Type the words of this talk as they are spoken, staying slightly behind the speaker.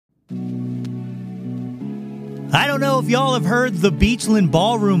I don't know if y'all have heard the Beachland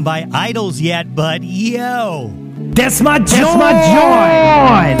Ballroom by Idols yet, but yo, that's my joy!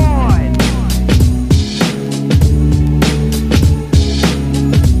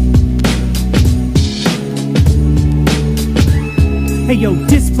 Hey yo,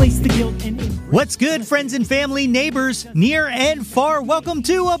 displace the guilt and... What's good, friends and family, neighbors, near and far? Welcome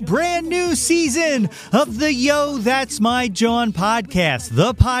to a brand new season of the Yo, That's My John podcast.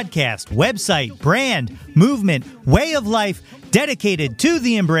 The podcast, website, brand, movement, way of life dedicated to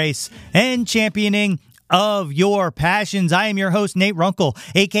the embrace and championing of your passions. I am your host, Nate Runkle,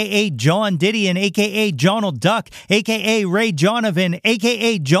 a.k.a. John Didion, a.k.a. Jonald Duck, a.k.a. Ray Jonovan,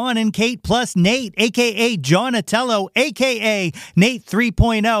 a.k.a. John and Kate plus Nate, a.k.a. Jonatello, a.k.a. Nate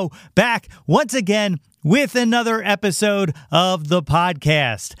 3.0, back once again with another episode of the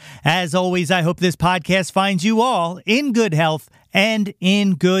podcast. As always, I hope this podcast finds you all in good health and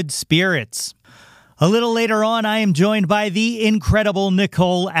in good spirits. A little later on, I am joined by the incredible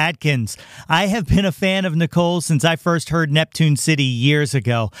Nicole Atkins. I have been a fan of Nicole since I first heard Neptune City years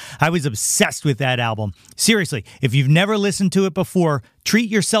ago. I was obsessed with that album. Seriously, if you've never listened to it before,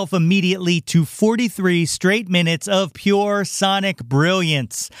 treat yourself immediately to 43 straight minutes of pure sonic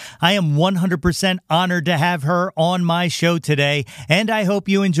brilliance. I am 100% honored to have her on my show today, and I hope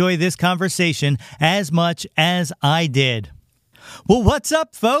you enjoy this conversation as much as I did. Well, what's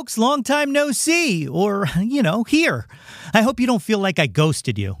up, folks? Long time no see, or, here. I hope you don't feel like I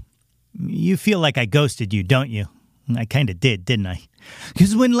ghosted you. You feel like I ghosted you, don't you? I kind of did, didn't I?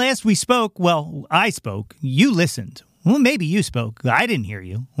 Because when last we spoke, well, I spoke, you listened. Well, maybe you spoke. I didn't hear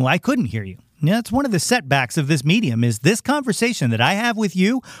you. Well, I couldn't hear you. Yeah, that's one of the setbacks of this medium, is this conversation that I have with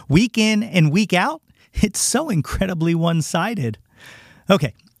you week in and week out. It's so incredibly one-sided.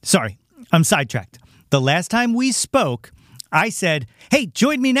 Okay, sorry, I'm sidetracked. The last time we spoke, I said, hey,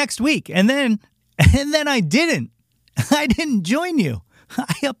 join me next week. And then I didn't. I didn't join you.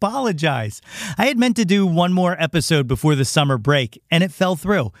 I apologize. I had meant to do one more episode before the summer break, and it fell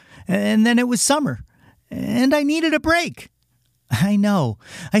through. And then it was summer, and I needed a break. I know.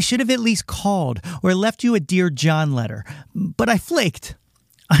 I should have at least called or left you a Dear John letter, but I flaked.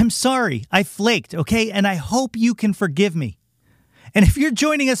 I'm sorry. I flaked, okay? And I hope you can forgive me. And if you're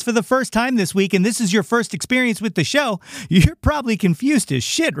joining us for the first time this week and this is your first experience with the show, you're probably confused as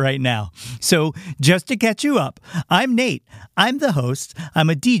shit right now. So just to catch you up, I'm Nate. I'm the host. I'm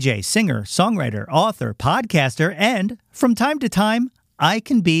a DJ, singer, songwriter, author, podcaster, and from time to time, I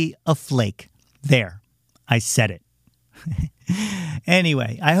can be a flake. There, I said it.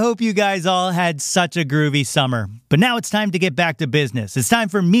 Anyway, I hope you guys all had such a groovy summer. But now it's time to get back to business. It's time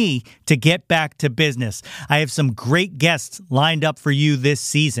for me to get back to business. I have some great guests lined up for you this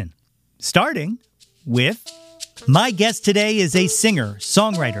season. Starting with... my guest today is a singer,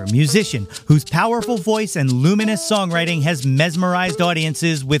 songwriter, musician whose powerful voice and luminous songwriting has mesmerized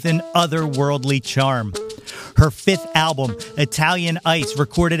audiences with an otherworldly charm. Her fifth album, Italian Ice,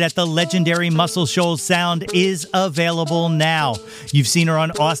 recorded at the legendary Muscle Shoals Sound, is available now. You've seen her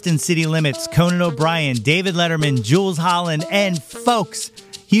on Austin City Limits, Conan O'Brien, David Letterman, Jules Holland, and folks,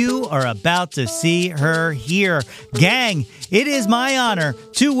 you are about to see her here. Gang, it is my honor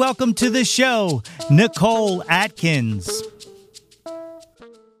to welcome to the show, Nicole Atkins. All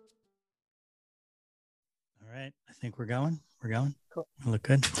right, I think we're going. Cool. Look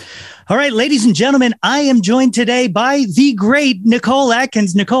good. All right, ladies and gentlemen, I am joined today by the great Nicole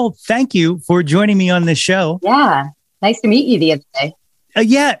Atkins. Nicole, thank you for joining me on this show. Yeah, nice to meet you the other day.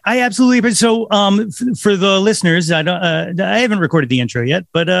 Yeah, I absolutely agree. So, for the listeners, I haven't recorded the intro yet,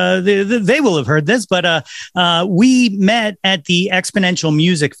 but they will have heard this. But we met at the Exponential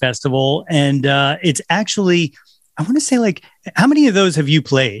Music Festival, and it's actually, I want to say, like, how many of those have you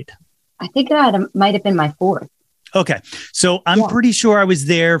played? I think that might have been my fourth. Okay, so I'm pretty sure I was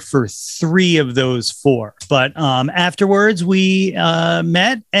there for 3 of those 4. But afterwards, we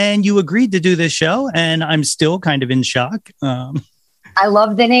met, and you agreed to do this show, and I'm still kind of in shock. I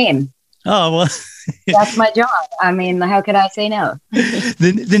love the name. Oh, well. That's my job. I mean, how could I say no?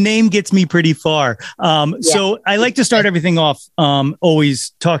 The name gets me pretty far. So I like to start everything off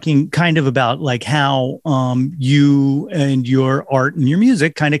always talking kind of about like how you and your art and your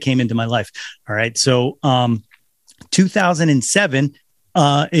music kind of came into my life. All right. So 2007,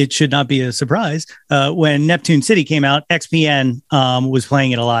 it should not be a surprise. When Neptune City came out, XPN was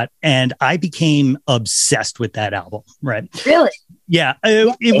playing it a lot, and I became obsessed with that album. Right? Really? Yeah,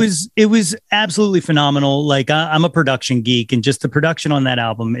 it was absolutely phenomenal. Like I'm a production geek, and just the production on that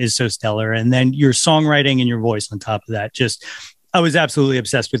album is so stellar. And then your songwriting and your voice on top of that, just I was absolutely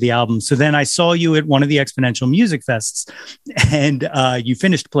obsessed with the album. So then I saw you at one of the Exponential Music Fests, and you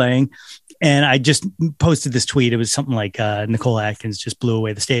finished playing. And I just posted this tweet. It was something like Nicole Atkins just blew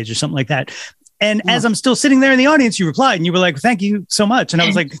away the stage or something like that. And as I'm still sitting there in the audience, you replied and you were like, thank you so much. And I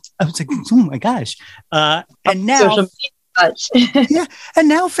was like, oh my gosh. And now, yeah. And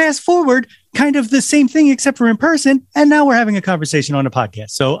now fast forward, kind of the same thing, except for in person. And now we're having a conversation on a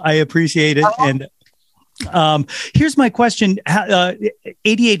podcast. So I appreciate it. And here's my question.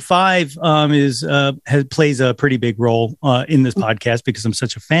 88.5 plays a pretty big role in this podcast because I'm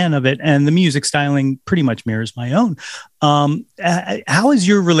such a fan of it, and the music styling pretty much mirrors my own. How is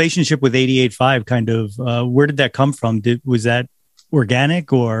your relationship with 88.5 kind of, where did that come from? Was that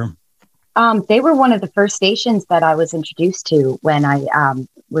organic or? They were one of the first stations that I was introduced to when I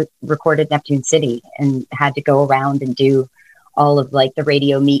recorded Neptune City and had to go around and do all of like the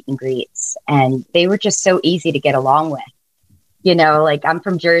radio meet and greets. And they were just so easy to get along with. You know, like I'm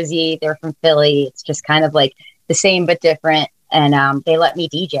from Jersey, they're from Philly. It's just kind of like the same but different. And they let me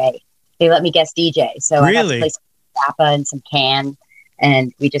DJ. They let me guest DJ. So I got to play some Zappa and some Can,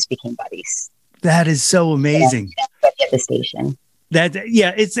 and we just became buddies. That is so amazing. At the station.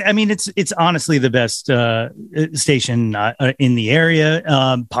 It's honestly the best station in the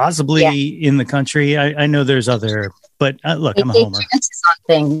area, possibly in the country. I know there's other, but look, I'm a homer. On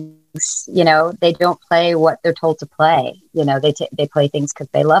things, you know, they don't play what they're told to play. You know, they play things because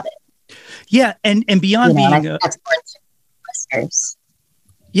they love it. Yeah, and beyond being that's listeners.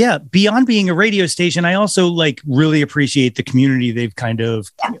 Yeah, beyond being a radio station, I also like really appreciate the community they've kind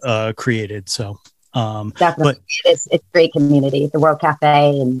of created. So. Definitely, it's a great community. The World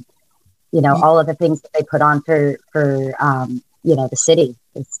Cafe, and you know all of the things that they put on for the city.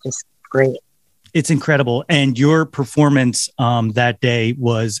 It's just great. It's incredible, and your performance that day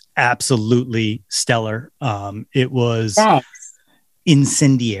was absolutely stellar. It was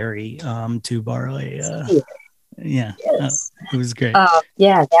incendiary, to borrow a. Yes. It was great. That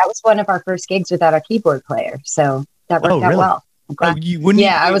was one of our first gigs without a keyboard player, so that worked out well. You wouldn't.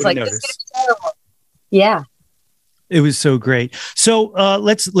 Yeah, I was like, this is terrible. Yeah. It was so great. So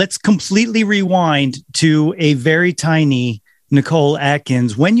let's completely rewind to a very tiny Nicole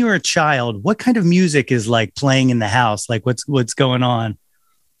Atkins. When you're a child, what kind of music is like playing in the house? Like what's going on?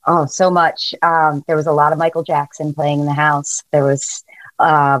 Oh, so much. There was a lot of Michael Jackson playing in the house. There was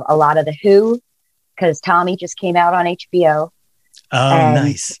a lot of The Who, because Tommy just came out on HBO. Oh,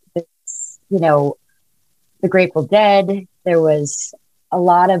 nice. You know, The Grateful Dead. There was a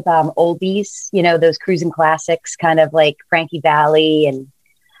lot of oldies, you know, those cruising classics, kind of like Frankie Valli and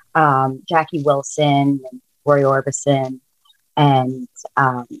Jackie Wilson and Roy Orbison, and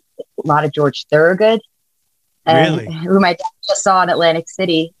a lot of George Thorogood, who my dad just saw in Atlantic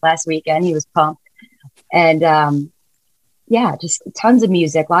City last weekend. He was pumped. And just tons of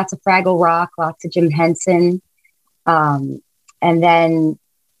music, lots of Fraggle Rock, lots of Jim Henson. And then,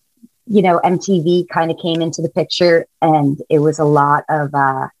 you know, MTV kind of came into the picture, and it was a lot of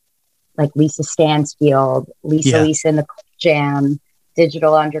like Lisa Stansfield, Lisa and the Jam,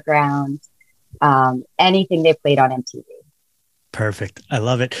 Digital Underground, anything they played on MTV. Perfect. I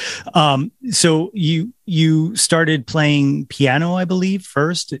love it. So you started playing piano, I believe,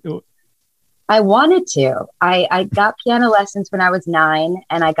 first? I wanted to. I got piano lessons when I was 9,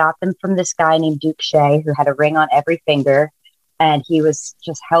 and I got them from this guy named Duke Shea, who had a ring on every finger. And he was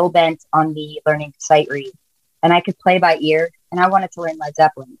just hell-bent on me learning sight read. And I could play by ear. And I wanted to learn Led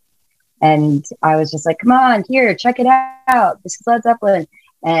Zeppelin. And I was just like, come on, here, check it out. This is Led Zeppelin.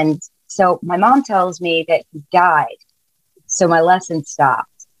 And so my mom tells me that he died. So my lesson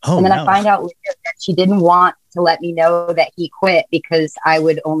stopped. And then I find out later that she didn't want to let me know that he quit because I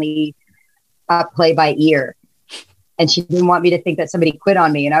would only play by ear. And she didn't want me to think that somebody quit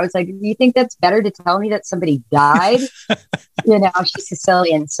on me. And I was like, do you think that's better to tell me that somebody died? You know, she's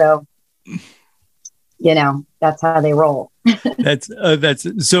Sicilian. So, you know, that's how they roll. that's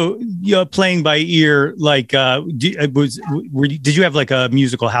so you're playing by ear. Like, did you have like a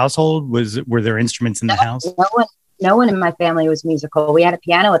musical household? Were there instruments in the house? No one in my family was musical. We had a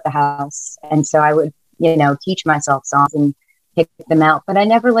piano at the house. And so I would, you know, teach myself songs and pick them out. But I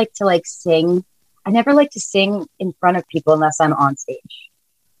never liked to sing. I never like to sing in front of people unless I'm on stage,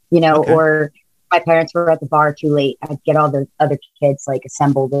 you know, or my parents were at the bar too late. I'd get all the other kids like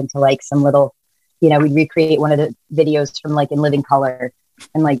assembled into like some little, you know, we'd recreate one of the videos from like In Living Color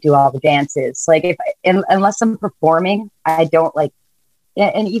and like do all the dances. Like unless I'm performing, I don't like,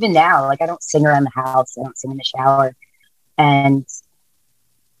 and even now, like I don't sing around the house. I don't sing in the shower. And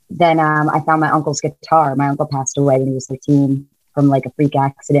then I found my uncle's guitar. My uncle passed away when he was 13 from like a freak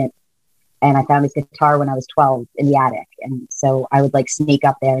accident. And I found his guitar when I was 12 in the attic. And so I would like sneak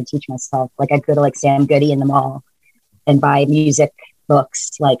up there and teach myself. Like I'd go to like Sam Goody in the mall and buy music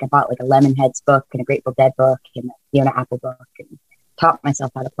books. Like I bought like a Lemonheads book and a Grateful Dead book and a Fiona Apple book and taught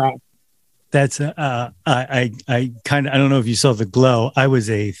myself how to play. That's I kind of, I don't know if you saw the glow. I was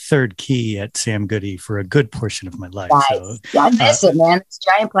a third key at Sam Goody for a good portion of my life. Nice. So Yeah, I miss it, man. It's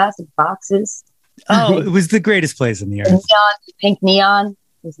giant plastic boxes. oh, it was the greatest place on the earth. Neon, pink neon.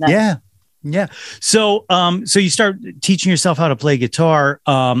 It was nice. Yeah. Yeah. So, so you start teaching yourself how to play guitar.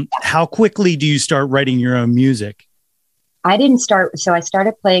 How quickly do you start writing your own music? I didn't start. So I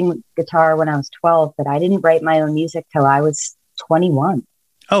started playing guitar when I was 12, but I didn't write my own music till I was 21.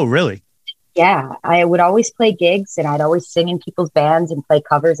 Oh, really? Yeah. I would always play gigs and I'd always sing in people's bands and play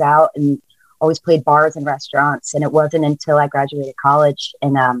covers out and always played bars and restaurants. And it wasn't until I graduated college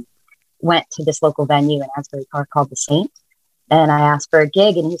and went to this local venue in Asbury Park called The Saint. And I asked for a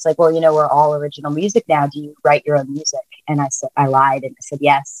gig and he's like, well, we're all original music now. Do you write your own music? And I said, I lied and I said,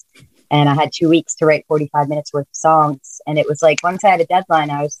 yes. And I had 2 weeks to write 45 minutes worth of songs. And it was like, once I had a deadline,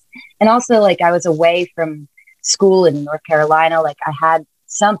 I was away from school in North Carolina. Like I had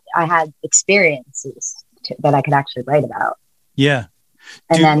experiences that I could actually write about. Yeah.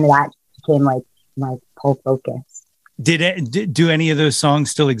 And then that became like my whole focus. Do any of those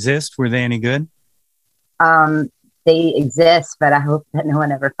songs still exist? Were they any good? They exist, but I hope that no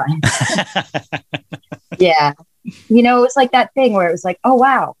one ever finds them. Yeah. It was like that thing where it was like, oh,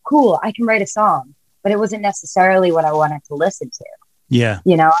 wow, cool. I can write a song, but it wasn't necessarily what I wanted to listen to. Yeah.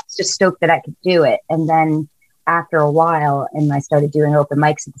 I was just stoked that I could do it. And then after a while, and I started doing open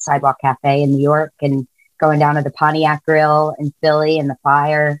mics at the Sidewalk Cafe in New York and going down to the Pontiac Grill in Philly and the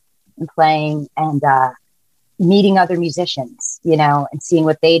Fire and playing and meeting other musicians, and seeing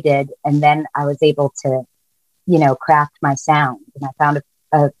what they did. And then I was able to craft my sound. And I found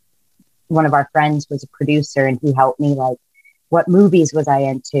one of our friends was a producer and he helped me, like, what movies was I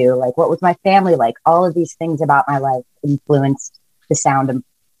into? Like, what was my family like? All of these things about my life influenced the sound of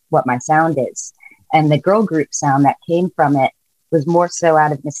what my sound is. And the girl group sound that came from it was more so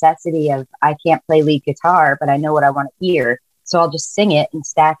out of necessity of, I can't play lead guitar, but I know what I want to hear. So I'll just sing it and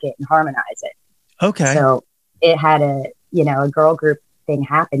stack it and harmonize it. Okay. So it had a girl group thing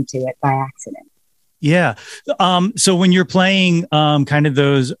happen to it by accident. Yeah. So when you're playing kind of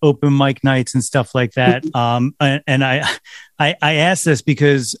those open mic nights and stuff like that, and I asked this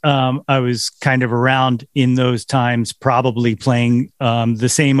because I was kind of around in those times, probably playing the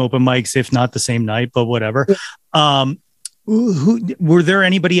same open mics, if not the same night, but whatever. Were there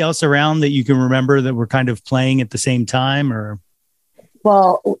anybody else around that you can remember that were kind of playing at the same time, or?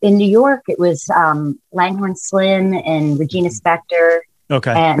 Well, in New York, it was Langhorne Slim and Regina Spektor.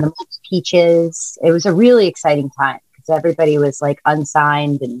 Okay. And the Peaches. It was a really exciting time because everybody was like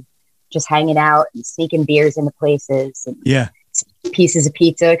unsigned and just hanging out and sneaking beers into places and pieces of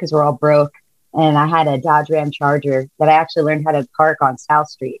pizza because we're all broke. And I had a Dodge Ram Charger that I actually learned how to park on South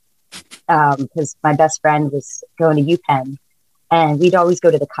Street because my best friend was going to UPenn and we'd always go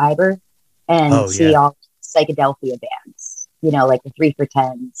to the Khyber and see all psychedelia bands, like the 3 for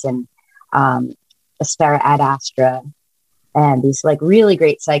 10s and Aspera Ad Astra. And these like really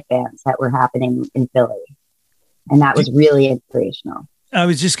great psych bands that were happening in Philly. And that was really inspirational. I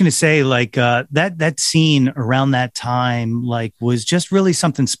was just going to say like that scene around that time, like was just really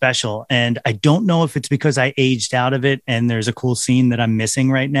something special. And I don't know if it's because I aged out of it and there's a cool scene that I'm missing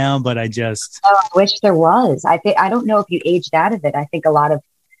right now, but I wish there was. I don't know if you aged out of it. I think a lot of,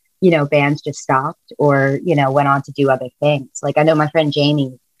 bands just stopped or, went on to do other things. Like I know my friend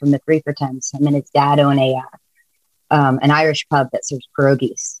Jamie from the 3 for 10s, him and his dad own an Irish pub that serves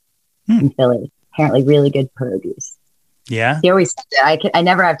pierogies in Philly. Apparently really good pierogies. Yeah. He always said that. I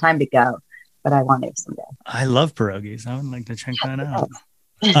never have time to go, but I want to someday. I love pierogies. I would like to check that out.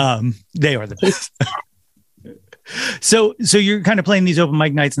 They are the best. So you're kind of playing these open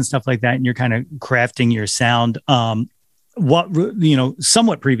mic nights and stuff like that, and you're kind of crafting your sound.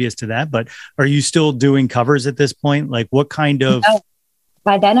 Somewhat previous to that, but are you still doing covers at this point? Like what kind of...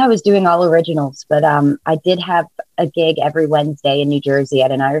 By then I was doing all originals, but I did have a gig every Wednesday in New Jersey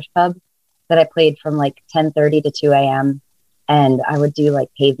at an Irish pub that I played from like 10:30 to 2 a.m. And I would do like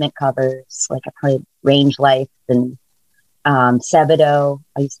Pavement covers. Like I played Range Life and Sebadoh.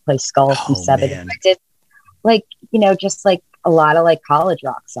 I used to play Skull from Sebadoh. Man. I did like, just like a lot of like college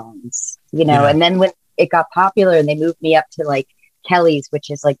rock songs, and then when it got popular and they moved me up to like Kelly's,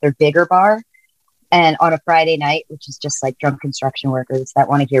 which is like their bigger bar. And on a Friday night, which is just like drunk construction workers that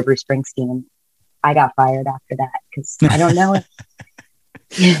want to hear Bruce Springsteen, I got fired after that because I don't know.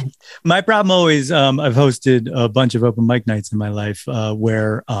 My problem always, I've hosted a bunch of open mic nights in my life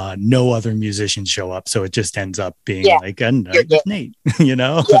where no other musicians show up. So it just ends up being like a night with Nate, you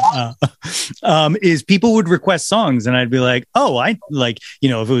know, is people would request songs and I'd be like, oh, I like, you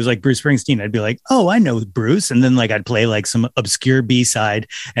know, if it was like Bruce Springsteen, I'd be like, oh, I know Bruce. And then like I'd play like some obscure B-side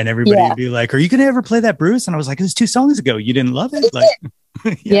and everybody would be like, are you going to ever play that Bruce? And I was like, it was 2 songs ago. You didn't love it?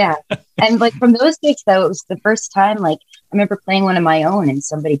 Like, yeah. And like from those days, though, it was the first time, like, I remember playing one of my own and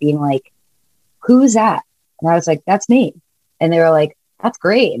somebody being like, who's that? And I was like, that's me. And they were like, that's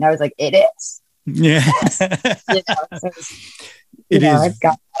great. And I was like, it is. Yeah. You know, so it is. I've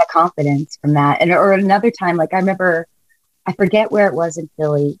got a lot of confidence from that. And or another time, like I remember, I forget where it was in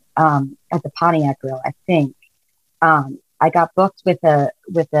Philly, at the Pontiac Grill, I think. I got booked with a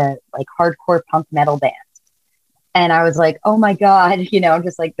like hardcore punk metal band. And I was like, oh my God, you know,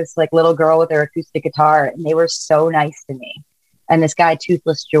 just like this like little girl with her acoustic guitar. And they were so nice to me. And this guy,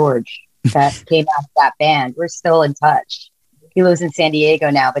 Toothless George, that came out of that band, we're still in touch. He lives in San Diego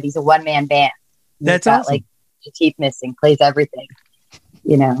now, but he's a one-man band. That's awesome. Like teeth missing, plays everything,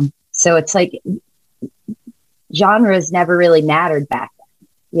 you know? So it's like genres never really mattered back then.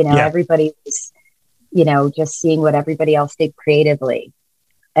 You know, everybody was, you know, just seeing what everybody else did creatively.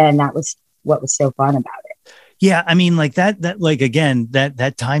 And that was what was so fun about it. Yeah. I mean, like that, like, again,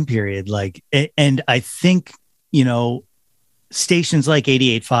 that time period, like, and I think, you know, stations like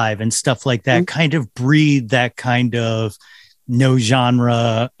 88.5 and stuff like that kind of breed that kind of no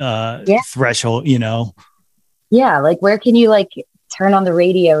genre threshold, you know? Yeah. Like, where can you like turn on the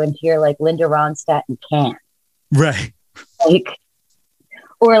radio and hear like Linda Ronstadt and Can? Right. Like,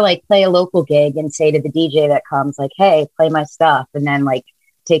 or like play a local gig and say to the DJ that comes like, hey, play my stuff. And then like,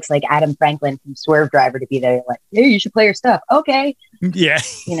 takes like Adam Franklin from Swerve Driver to be there, like, hey, you should play your stuff. Okay. Yeah.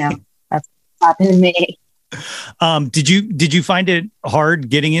 You know, that's happened to me. Did you find it hard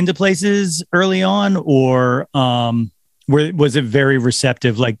getting into places early on, or was it very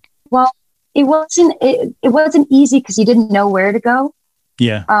receptive? Like, well, it wasn't easy because you didn't know where to go.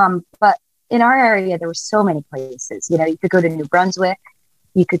 Yeah. But in our area, there were so many places. You know, you could go to New Brunswick,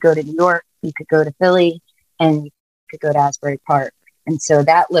 you could go to New York, you could go to Philly, and you could go to Asbury Park. And so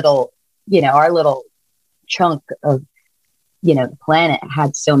that little, you know, our little chunk of, you know, the planet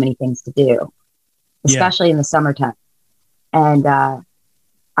had so many things to do, especially in the summertime. And I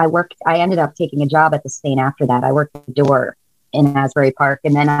ended up taking a job at the Stain after that. I worked the door in Asbury Park.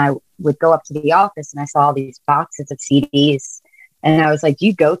 And then I would go up to the office and I saw all these boxes of CDs. And I was like, do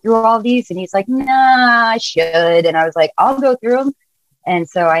you go through all these? And he's like, nah, I should. And I was like, I'll go through them. And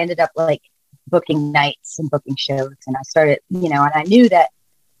so I ended up like booking nights and booking shows. And I started, you know, and I knew that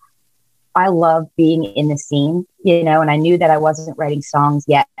I love being in the scene, you know, and I knew that I wasn't writing songs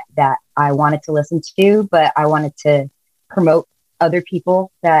yet that I wanted to listen to, but I wanted to promote other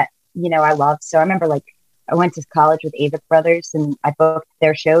people that, you know, I loved. So I remember like I went to college with Ava Brothers and I booked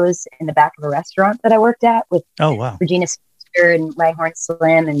their shows in the back of a restaurant that I worked at with Regina Spektor and Langhorne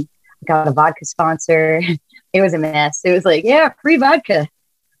Slim, and I got a vodka sponsor. It was a mess. It was like, yeah, free vodka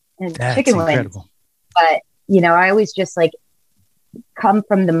and chicken wings. But, you know, I always just like come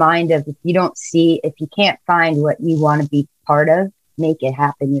from the mind of if you can't find what you want to be part of, make it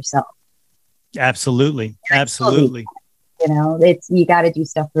happen yourself. Absolutely. Absolutely. You know, you got to do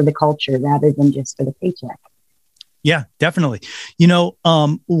stuff for the culture rather than just for the paycheck. Yeah, definitely. You know,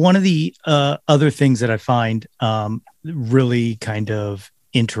 one of the other things that I find really kind of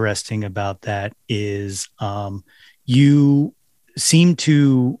interesting about that is you seem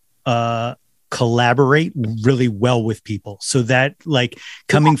to collaborate really well with people. So that like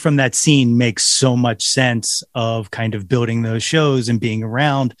coming from that scene makes so much sense of kind of building those shows and being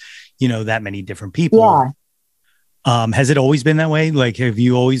around, you know, that many different people. Yeah. Has it always been that way? Like, have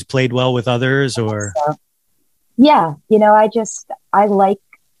you always played well with others or? Yeah. You know, I don't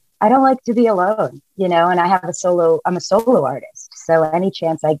like to be alone, you know, and I'm a solo artist. So any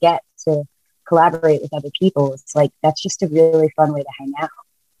chance I get to collaborate with other people, it's like, that's just a really fun way to hang out.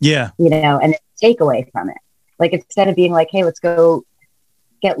 Yeah. You know, and take away from it. Like, instead of being like, hey, let's go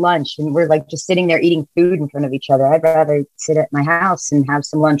get lunch. And we're like just sitting there eating food in front of each other. I'd rather sit at my house and have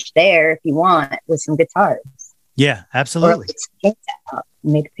some lunch there if you want with some guitars. Yeah, absolutely. Or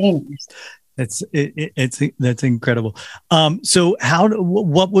make paintings. That's incredible. So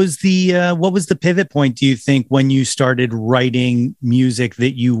what was the pivot point, do you think, when you started writing music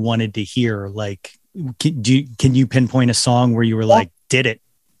that you wanted to hear? Like, can you pinpoint a song where you were like, did it?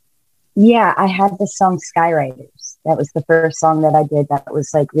 Yeah, I had the song Skywriters. That was the first song that I did that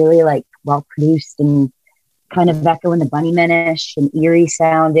was like really like well produced and kind of echo in the Bunnymen-ish and eerie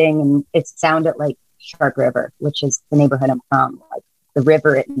sounding. And it sounded like Shark River, which is the neighborhood I'm from, like the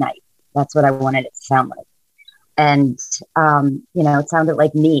river at night. That's what I wanted it to sound like. And, it sounded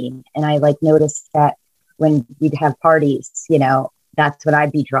like me. And I like noticed that when we'd have parties, that's when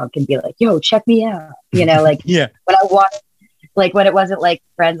I'd be drunk and be like, yo, check me out. Like Yeah. when I wanted, like when it wasn't like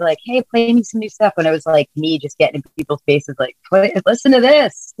friends like, hey, play me some new stuff. When it was like me just getting in people's faces, like, listen to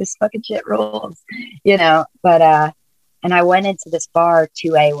this fucking shit rules, but, and I went into this bar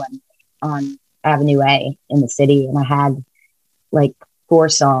 2A one on Avenue A in the city. And I had like 4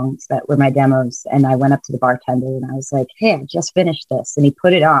 songs that were my demos. And I went up to the bartender and I was like, hey, I just finished this. And he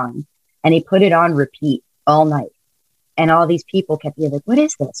put it on repeat all night. And all these people kept being like, what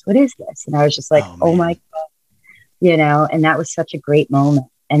is this? What is this? And I was just like, oh my God, and that was such a great moment.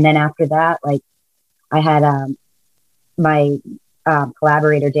 And then after that, like I had, my,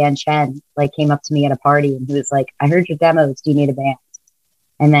 collaborator, Dan Chen, like came up to me at a party and he was like, I heard your demos. Do you need a band?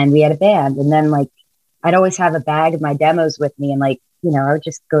 And then we had a band. And then like, I'd always have a bag of my demos with me. And like, I would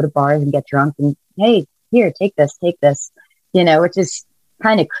just go to bars and get drunk and, hey, here, take this, which is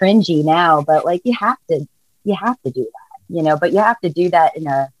kind of cringy now, but like, you have to do that, but you have to do that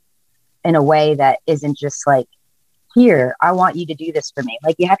in a way that isn't just like, here, I want you to do this for me.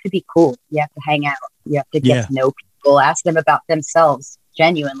 Like you have to be cool. You have to hang out. You have to get to know people, ask them about themselves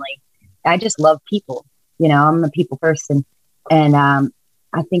genuinely. I just love people, I'm a people person. And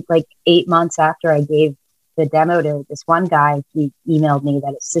I think like 8 months after I gave the demo to this one guy, he emailed me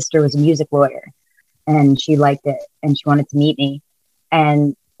that his sister was a music lawyer and she liked it and she wanted to meet me.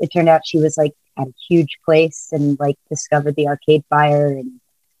 And it turned out she was like at a huge place and like discovered the Arcade Fire.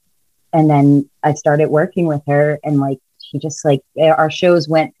 And then I started working with her and like, she just like, our shows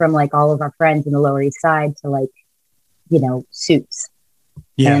went from like all of our friends in the Lower East Side to like, Suits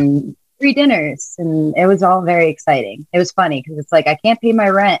and free dinners. And it was all very exciting. It was funny because it's like, I can't pay my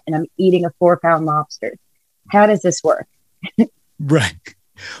rent and I'm eating a 4-pound lobster. How does this work? Right.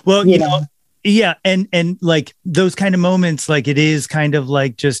 Well, yeah. And like those kind of moments, like it is kind of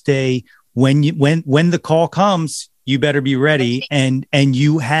like just when the call comes, you better be ready. And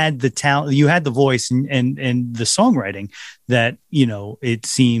you had the talent, you had the voice and the songwriting that, it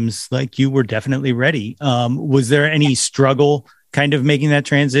seems like you were definitely ready. Was there any struggle kind of making that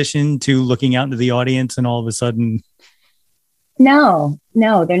transition to looking out into the audience and all of a sudden? No,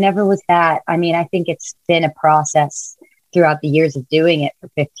 there never was that. I mean, I think it's been a process throughout the years of doing it for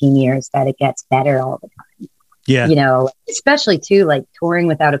 15 years that it gets better all the time. Yeah. Especially too, like touring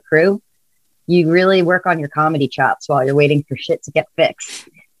without a crew. You really work on your comedy chops while you're waiting for shit to get fixed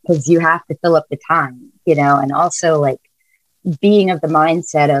because you have to fill up the time, and also like being of the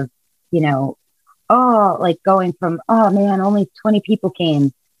mindset of, like going from, oh man, only 20 people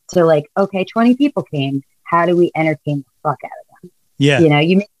came to like, okay, 20 people came. How do we entertain the fuck out of them? Yeah.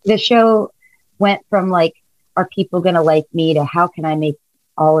 The show went from like, are people going to like me to how can I make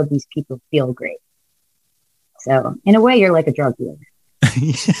all of these people feel great? So in a way, you're like a drug dealer.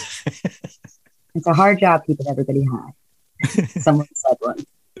 It's a hard job keeping everybody high. Someone said one.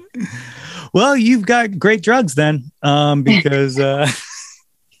 Well, you've got great drugs then, because I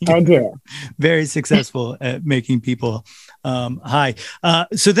do. Very successful at making people high.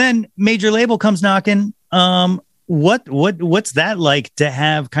 So then major label comes knocking. What's that like to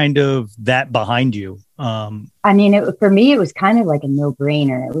have kind of that behind you? I mean, for me, it was kind of like a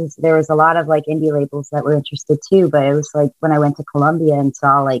no-brainer. There was a lot of like indie labels that were interested too, but it was like when I went to Columbia and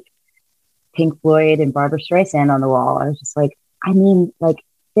saw like Pink Floyd and Barbra Streisand on the wall, I was just like, I mean, like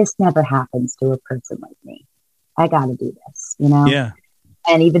this never happens to a person like me. I got to do this, Yeah.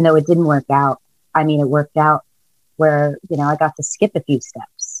 And even though it didn't work out, I mean, it worked out where, I got to skip a few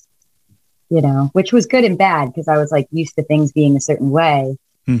steps, which was good and bad because I was like used to things being a certain way.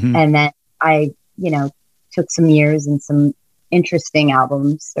 Mm-hmm. And then I, took some years and some interesting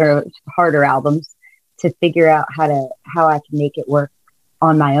albums or harder albums to figure out how I can make it work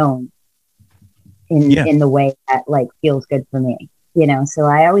on my own in the way that like feels good for me, so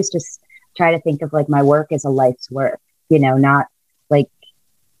I always just try to think of like my work as a life's work, not like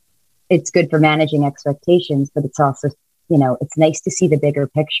it's good for managing expectations, but it's also, it's nice to see the bigger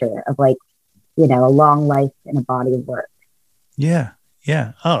picture of like, a long life and a body of work. Yeah.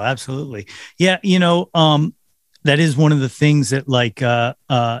 Yeah. Oh, absolutely. Yeah. That is one of the things that like, that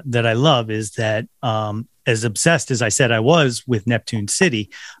I love is that, as obsessed as I said I was with Neptune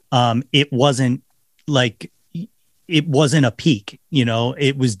City, it wasn't a peak,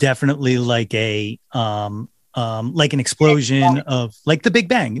 it was definitely like like an explosion of like the Big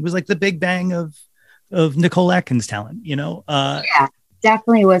Bang. It was like the Big Bang of Nicole Atkins talent, Yeah,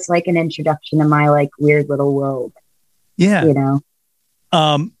 definitely was like an introduction to my like weird little world. Yeah.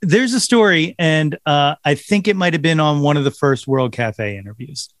 There's a story, and I think it might have been on one of the first World Cafe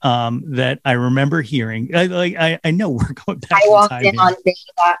interviews that I remember hearing. I know we're going back. I walked in on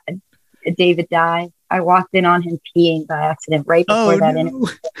David Dye. I walked in on him peeing by accident right before that interview.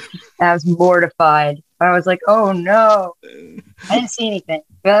 I was mortified. I was like, "Oh no, I didn't see anything."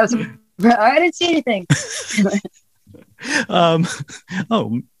 I didn't see anything.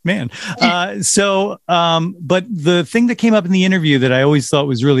 Oh man. But the thing that came up in the interview that I always thought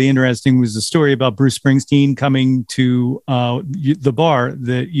was really interesting was the story about Bruce Springsteen coming to the bar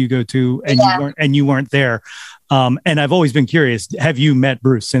that you go to, and you weren't there. And I've always been curious. Have you met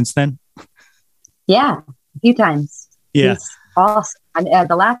Bruce since then? Yeah, a few times. Yeah. He's awesome.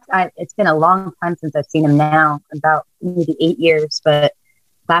 It's been a long time since I've seen him now, about maybe 8 years. But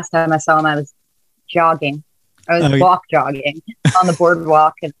last time I saw him, I was jogging. I was jogging on the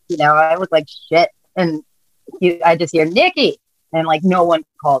boardwalk, and I look like shit. And I just hear Nikki, and like no one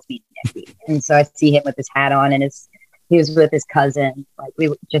calls me Nikki. And so I see him with his hat on, and he was with his cousin. Like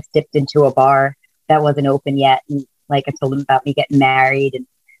we just dipped into a bar that wasn't open yet, and like I told him about me getting married and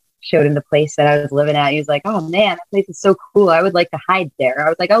showed him the place that I was living at. He was like, "Oh man, that place is so cool. I would like to hide there." I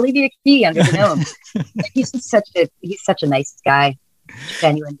was like, "I'll leave you a key under the gnome." He's such a nice guy,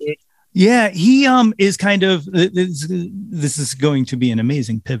 genuine dude. Yeah, he is kind of this is going to be an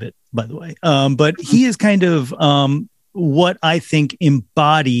amazing pivot, by the way. But he is kind of what I think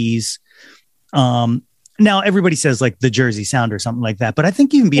embodies now everybody says like the Jersey Sound or something like that, but I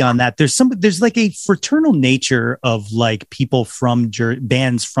think even beyond that, there's like a fraternal nature of like people from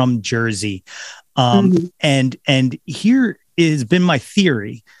bands from Jersey. And here has been my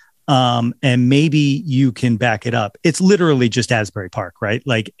theory. And maybe you can back it up. It's literally just Asbury Park, right?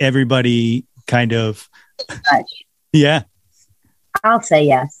 Like everybody kind of. Yeah. I'll say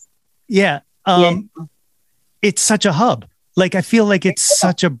yes. Yeah. It's such a hub. Like, I feel like it's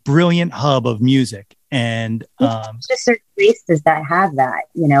such a brilliant hub of music. And just certain places that have that,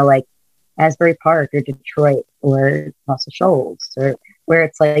 like Asbury Park or Detroit or Muscle Shoals, or where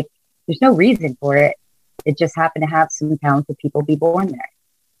it's like, there's no reason for it. It just happened to have some talented people be born there.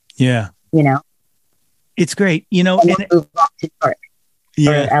 Yeah. It's great, and move off to New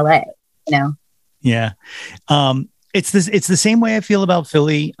York or LA, Yeah. It's the same way I feel about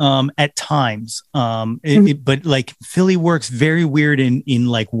Philly at times. But like Philly works very weird in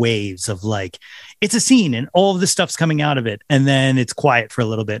like waves of like, it's a scene and all of this stuff's coming out of it. And then it's quiet for a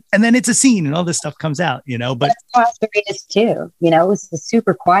little bit. And then it's a scene and all this stuff comes out, but that's too, it was a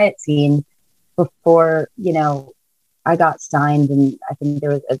super quiet scene before, I got signed, and I think there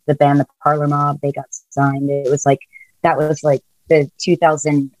was the band, the Parlor Mob, they got signed. It was like, that was like the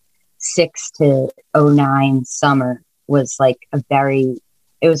 2006 to 09 summer was like it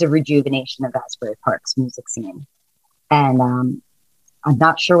was a rejuvenation of Asbury Park's music scene. And I'm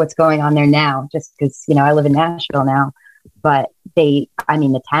not sure what's going on there now, just because, I live in Nashville now, but the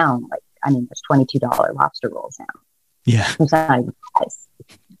town, there's $22 lobster rolls now. Yeah. It's not even price.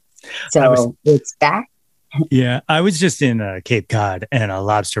 So it's back. Yeah, I was just in Cape Cod, and a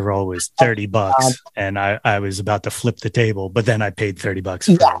lobster roll was $30, and I was about to flip the table, but then I paid $30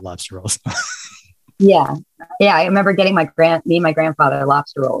 for lobster rolls. Yeah. I remember getting me and my grandfather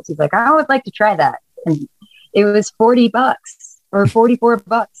lobster rolls. He's like, "I would like to try that," and it was $40 or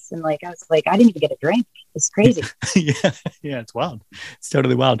 $44, and like I was like, I didn't even get a drink. It's crazy. Yeah, it's wild. It's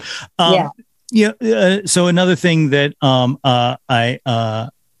totally wild. So another thing that I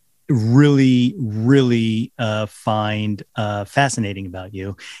really find fascinating about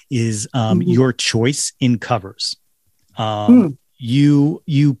you is your choice in covers.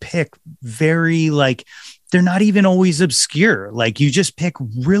 You pick very, like, they're not even always obscure. Like, you just pick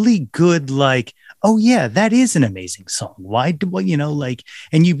really good, like, oh yeah, that is an amazing song. Why do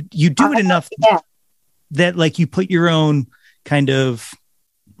and you do it enough that like you put your own kind of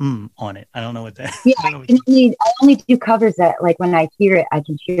on it. I don't know what that. Yeah, I only do covers that, like, when I hear it, I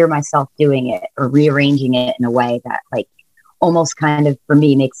can hear myself doing it or rearranging it in a way that, like, almost kind of for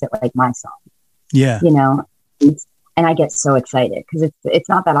me makes it like my song. Yeah, and I get so excited because it's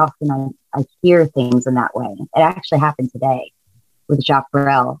not that often I hear things in that way. It actually happened today with Jacques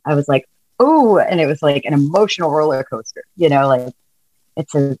Brel. I was like, oh, and it was like an emotional roller coaster. Like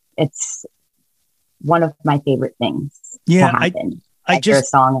it's one of my favorite things. Yeah, to happen. I hear a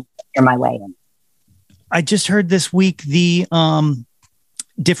song and my way in. I just heard this week the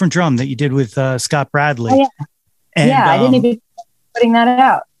different drum that you did with Scott Bradley. Oh, yeah. And, I didn't even putting that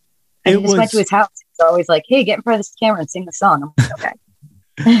out. I just went to his house. He's always like, "Hey, get in front of this camera and sing the song." I'm like,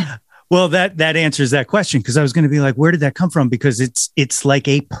 okay. Well, that answers that question, because I was going to be like, where did that come from? Because it's like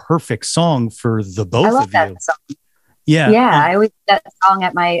a perfect song for the both of you. That song. Yeah. Yeah, I always do that song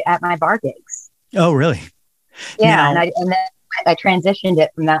at my bar gigs. Oh, really? Yeah, Now, and then I transitioned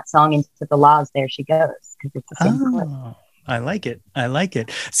it from that song into the Laws There She Goes because it's the same clip. I like it. I like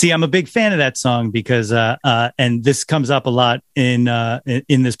it. See, I'm a big fan of that song because, and this comes up a lot in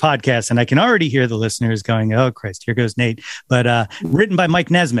this podcast, and I can already hear the listeners going, "Oh, Christ, here goes Nate." But written by Mike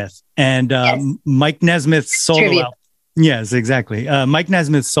Nesmith, and Yes. Mike Nesmith's solo Tribute. output. Yes, exactly. Mike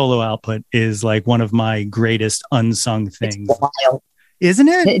Nesmith's solo output is like one of my greatest unsung things, It's wild. isn't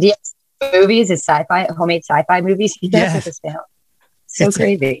it? Movies, his homemade sci-fi movies he does Yeah. with his family. So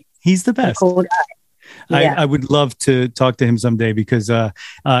crazy. He's the What a best. cool guy. Yeah. I would love to talk to him someday because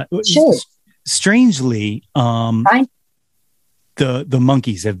Sure. strangely, Fine. the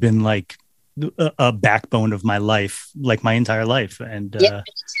monkeys have been like a backbone of my life, like my entire life. And Yeah, me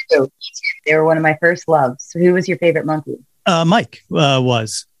too. They were one of my first loves. So who was your favorite monkey? Mike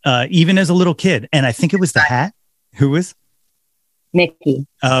was even as a little kid, and I think it was the hat. Who was? Mickey.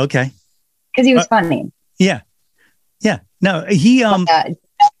 Oh, okay. Because he was funny. Yeah. No, he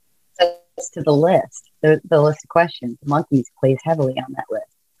To the list, the list of questions. Monkeys plays heavily on that list.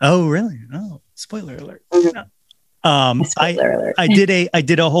 Oh, really? Oh, spoiler alert. Mm-hmm. Spoiler alert. I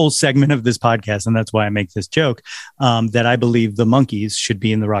did a whole segment of this podcast, and that's why I make this joke, that I believe the monkeys should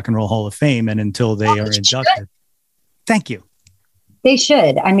be in the Rock and Roll Hall of Fame, and until they are inducted. Thank you. They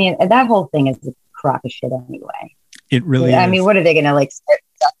should. I mean, that whole thing is a crock of shit anyway. It really I is. mean, what are they going to like start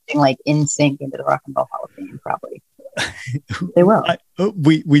something like in sync into the Rock and Roll Hall of Fame? Probably. They will.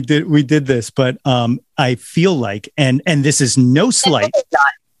 We did this, but I feel like, and this is no slight.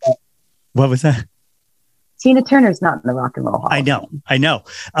 What was that? Tina Turner's not in the Rock and Roll Hall. I know.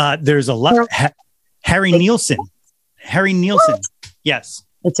 There's a lot. Harry Nielsen. Yes.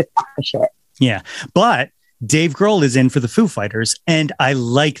 It's a crock of shit. Yeah, but Dave Grohl is in for the Foo Fighters, and I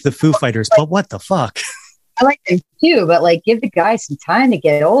like the Foo Fighters, but what the fuck? I like them too, but like, give the guy some time to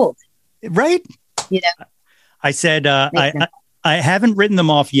get old. Right? You know. I said I haven't written them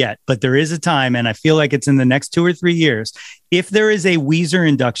off yet, but there is a time, and I feel like it's in the next 2 or 3 years. If there is a Weezer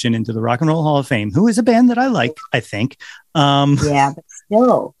induction into the Rock and Roll Hall of Fame, who is a band that I like, I think. Yeah, but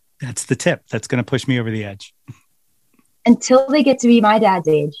still. That's the tip. That's going to push me over the edge. Until they get to be my dad's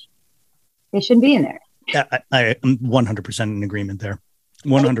age, they shouldn't be in there. I am 100% in agreement there.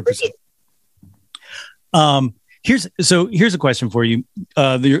 100%. Here's a question for you.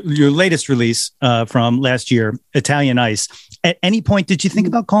 Your latest release from last year, Italian Ice. At any point, did you think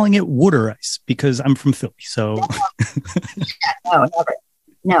about calling it Water Ice? Because I'm from Philly, so. No, never.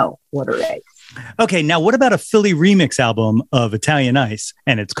 No, Water Ice. Okay, now what about a Philly remix album of Italian Ice,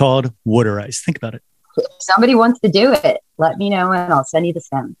 and it's called Water Ice? Think about it. If somebody wants to do it, let me know, and I'll send you the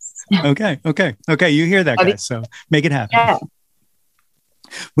stems. Okay. You hear that, guys? So make it happen. Yeah.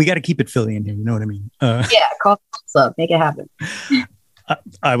 We got to keep it Philly in here. You know what I mean? Yeah, call up, make it happen.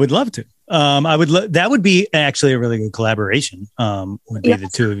 I would love to. That would be actually a really good collaboration. Would be the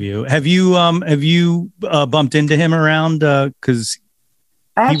two of you. Have you bumped into him around? Because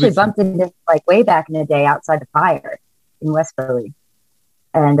I actually bumped into him like way back in the day outside the fire in West Philly.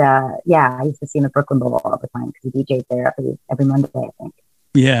 And yeah, I used to see him at Brooklyn Bowl all the time because he DJ'd there every Monday, I think.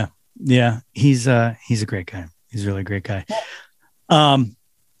 Yeah. He's a great guy. He's a really great guy.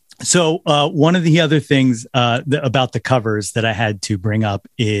 So one of the other things about the covers that I had to bring up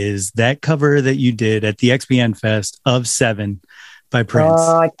is that cover that you did at the XBN Fest of 7 by Prince.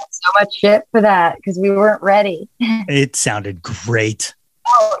 Oh, I got so much shit for that because we weren't ready. It sounded great.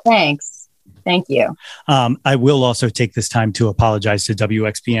 Oh, thanks. Thank you. I will also take this time to apologize to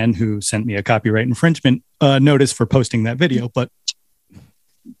WXPN, who sent me a copyright infringement notice for posting that video. But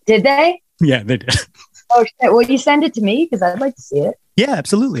did they? Yeah, they did. Oh shit! Will you send it to me because I'd like to see it? Yeah,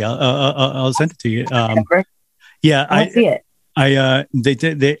 absolutely. I'll send it to you. Yeah, I see it. They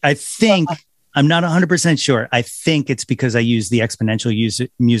did. I think I'm not 100% sure. I think it's because I used the Exponential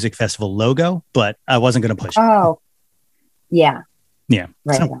Music Festival logo, but I wasn't going to push it. Oh, yeah. Yeah.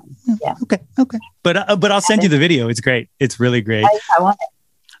 Right. So, yeah. Okay. But I'll send you the video. It's great. It's really great. I want it.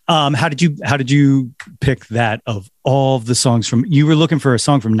 How did you pick that of all of the songs from? You were looking for a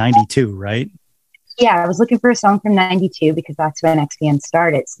song from '92, right? Yeah, I was looking for a song from '92 because that's when XPN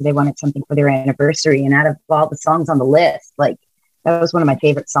started. So they wanted something for their anniversary. And out of all the songs on the list, like that was one of my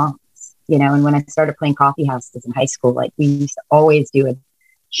favorite songs, you know. And when I started playing coffee houses in high school, like we used to always do a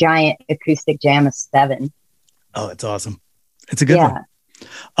giant acoustic jam of 7. Oh, it's awesome. It's a good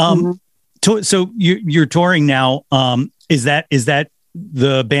one. So you're touring now. Is that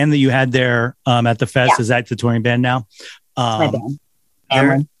the band that you had there at the fest? Yeah. Is that the touring band now? My band.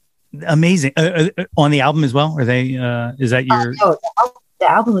 Cameron. Amazing. On the album as well? Are they? Is that your? No,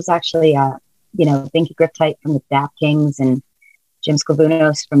 the album was actually Binky Griptite from the Dap Kings and Jim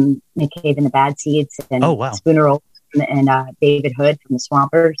Sclavunos from Nick Cave and the Bad Seeds and Oh, wow. Spooner Old and David Hood from the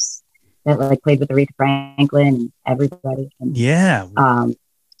Swampers that like played with Aretha Franklin and everybody. And, Yeah.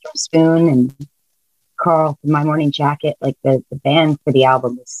 Spoon and Carl from My Morning Jacket. Like the band for the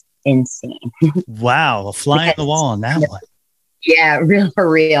album was insane. Wow. A fly on the wall on that one. Yeah, real for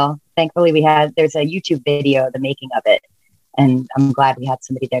real. Thankfully, there's a YouTube video of the making of it. And I'm glad we had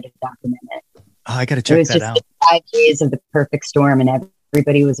somebody there to document it. Oh, I got to check that out. 5 days of the perfect storm and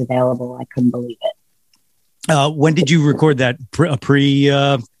everybody was available. I couldn't believe it. When did you record that? Pre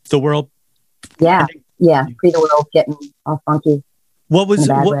the world? Yeah. Pre the world getting all funky. What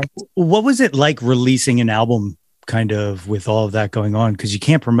was it like releasing an album kind of with all of that going on? Because you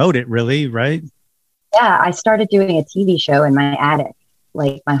can't promote it really, right? Yeah, I started doing a TV show in my attic.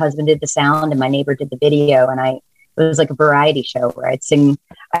 Like my husband did the sound and my neighbor did the video, and it was like a variety show where I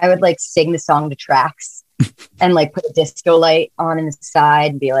would like sing the song to tracks and like put a disco light on in the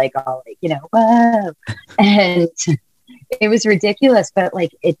side and be like, all like, whoa. And it was ridiculous, but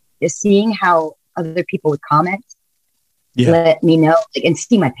like seeing how other people would comment, let me know, like, and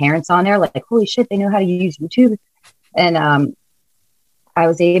see my parents on there, like, holy shit, they know how to use YouTube. And I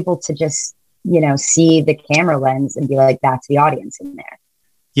was able to just, see the camera lens and be like, that's the audience in there.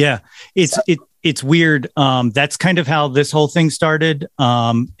 Yeah, it's weird. That's kind of how this whole thing started.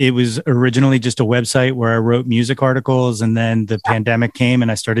 It was originally just a website where I wrote music articles, and then the pandemic came and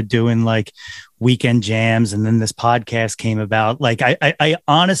I started doing like weekend jams, and then this podcast came about. Like I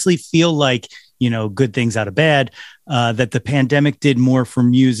honestly feel like, good things out of bad, that the pandemic did more for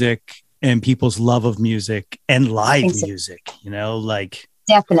music and people's love of music and live music, like.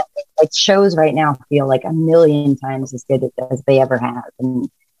 Definitely. Like shows right now feel like a million times as good as they ever have. And,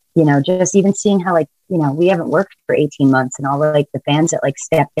 just even seeing how like, we haven't worked for 18 months and all the, like the fans that like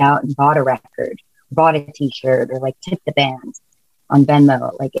stepped out and bought a record, bought a t-shirt or like tipped the band on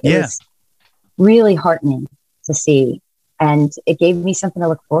Venmo. Like it was really heartening to see. And it gave me something to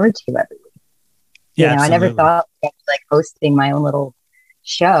look forward to every week. Yeah, I never thought I was like hosting my own little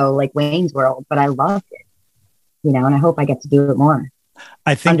show like Wayne's World, but I loved it, and I hope I get to do it more.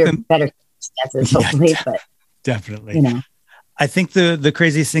 I think under better circumstances, hopefully, but definitely. I think the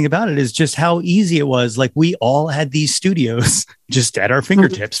craziest thing about it is just how easy it was. Like we all had these studios just at our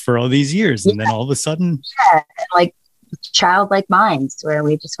fingertips for all these years. And then all of a sudden. Yeah, like childlike minds where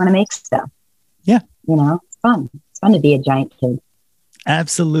we just want to make stuff. Yeah. It's fun. It's fun to be a giant kid.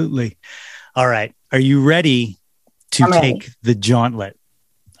 Absolutely. All right. Are you ready to take the jauntlet?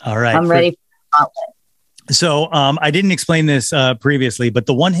 All right. I'm ready for the jauntlet. So I didn't explain this previously, but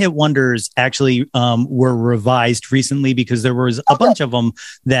the one-hit wonders actually were revised recently because there was a bunch of them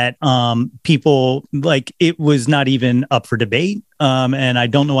that people like. It was not even up for debate, and I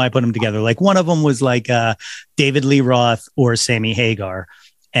don't know why I put them together. Like one of them was like David Lee Roth or Sammy Hagar,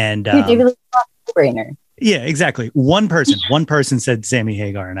 and David Lee Roth, no-brainer. Yeah, exactly. One person said Sammy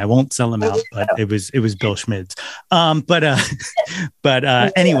Hagar, and I won't sell him out, but it was Bill Schmidt. But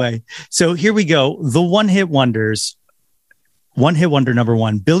anyway, so here we go. The one-hit wonders. One-hit wonder number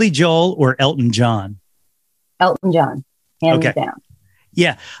one: Billy Joel or Elton John? Elton John, hands down.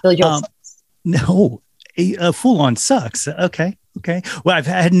 Yeah, Billy Joel. No, a full-on sucks. Okay. Well, I've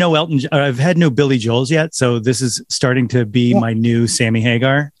had no Billy Joels yet, so this is starting to be my new Sammy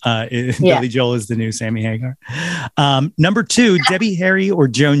Hagar. Billy Joel is the new Sammy Hagar. Number two, Debbie Harry or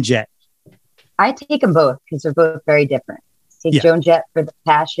Joan Jett? I take them both because they're both very different. Take Joan Jett for the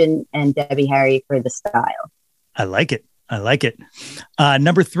passion and Debbie Harry for the style. I like it.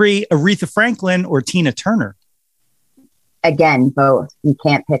 Number three, Aretha Franklin or Tina Turner? Again, both. You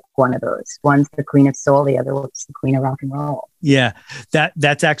can't pick one of those. One's the queen of soul, the other one's the queen of rock and roll. Yeah,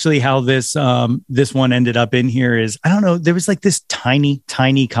 that's actually how this one ended up in here. Is I don't know. There was like this tiny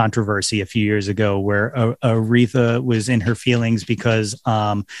controversy a few years ago where Aretha was in her feelings because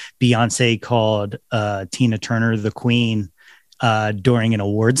Beyonce called Tina Turner the queen during an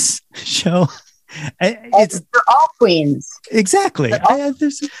awards show. They're all queens. Exactly.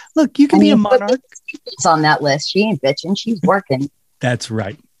 Look, you can be a monarch. It's on that list. She ain't bitching. She's working. That's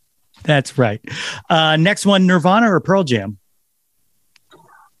right. Next one, Nirvana or Pearl Jam?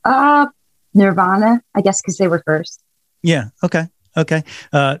 Nirvana, I guess, because they were first. Yeah. Okay.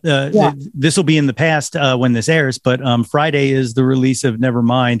 This will be in the past when this airs, but Friday is the release of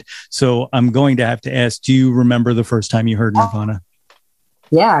Nevermind. So I'm going to have to ask, do you remember the first time you heard Nirvana?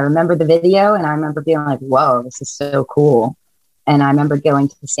 Yeah, I remember the video and I remember being like, whoa, this is so cool. And I remember going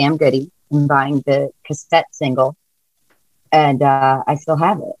to Sam Goody and buying the cassette single. And I still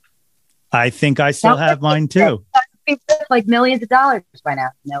have it. I think I still have mine too. It's like millions of dollars by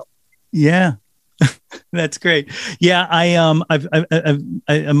now. Nope. Yeah. That's great. Yeah,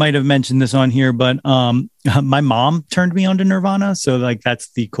 I might have mentioned this on here, but my mom turned me on to Nirvana, so like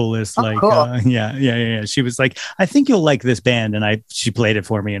that's the coolest. Oh, like, cool. yeah. She was like, "I think you'll like this band," and she played it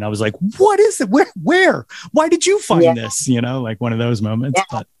for me, and I was like, "What is it? Where? Why did you find this?" You know, like one of those moments. Yeah,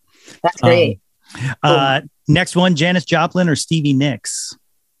 But that's great. Cool. next one, Janis Joplin or Stevie Nicks?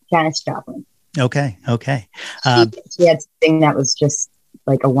 Janis Joplin. Okay. She had something that was just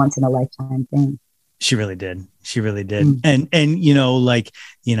like a once in a lifetime thing. She really did. And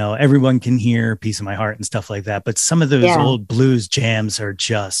everyone can hear Piece of My Heart and stuff like that. But some of those old blues jams are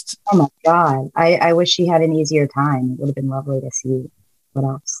just. Oh my God. I wish she had an easier time. It would have been lovely to see what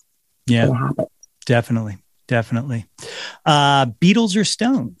else would have happened. Definitely. Beatles or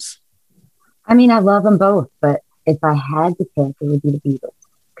Stones? I mean, I love them both, but if I had to pick, it would be the Beatles.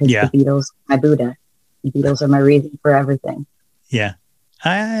 Because the Beatles are my Buddha. The Beatles are my reason for everything. Yeah.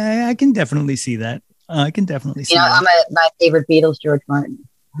 I can definitely see that. I can definitely see that. My favorite Beatles, George Martin.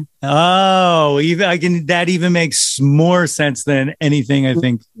 Oh, that even makes more sense than anything I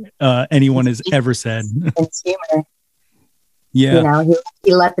think anyone has ever said. It's humor. Yeah.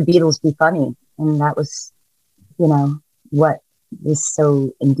 He let the Beatles be funny. And that was, what was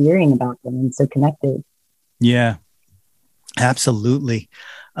so endearing about them and so connected. Yeah, absolutely.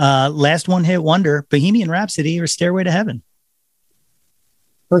 Last one hit wonder, Bohemian Rhapsody or Stairway to Heaven?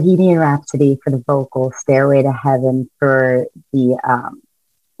 Bohemian Rhapsody for the vocal, Stairway to Heaven for the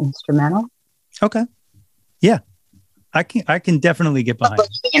instrumental. Okay. Yeah. I can definitely get behind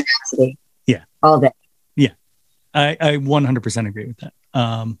Bohemian Rhapsody. Yeah. All day. Yeah. I 100% agree with that.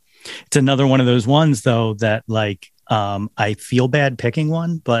 It's another one of those ones though that like I feel bad picking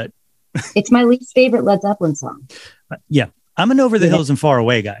one, but it's my least favorite Led Zeppelin song. Yeah. I'm an Over the Hills and Far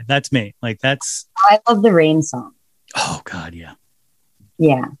Away guy. That's me. Like I love the Rain song. Oh God, yeah.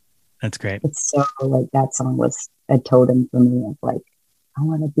 Yeah. That's great. It's so like that song was a totem for me of like, I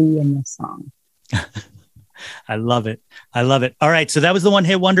want to be in this song. I love it. All right. So that was the one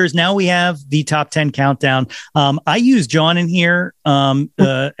hit wonders. Now we have the top 10 countdown. I use John in here,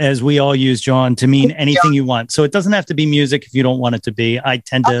 as we all use John, to mean anything you want. So it doesn't have to be music if you don't want it to be. I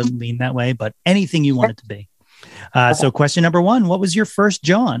tend to lean that way, but anything you want it to be. So question number 1, what was your first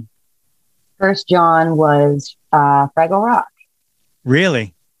John? First John was Fraggle Rock.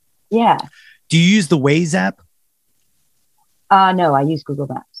 Really? Yeah. Do you use the Waze app? No, I use Google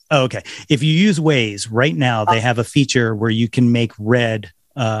Maps. Oh, okay. If you use Waze right now, they have a feature where you can make Red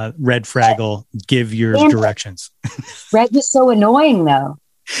Fraggle give your directions. Red was so annoying though.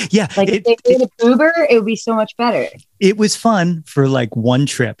 Yeah. Like if they made an Uber, it would be so much better. It was fun for like one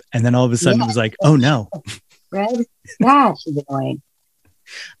trip. And then all of a sudden it was like, oh no. Red? Gosh, she's annoying.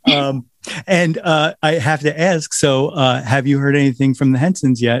 And I have to ask, so have you heard anything from the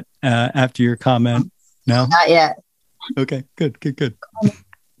Hensons yet after your comment? No? Not yet. Okay, good.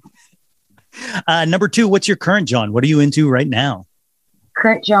 Number 2, what's your current John? What are you into right now?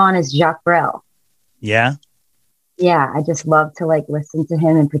 Current John is Jacques Brel. Yeah? Yeah, I just love to like listen to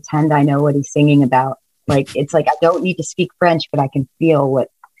him and pretend I know what he's singing about. Like, it's like I don't need to speak French, but I can feel what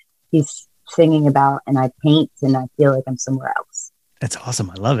he's singing about, and I paint and I feel like I'm somewhere else. That's awesome.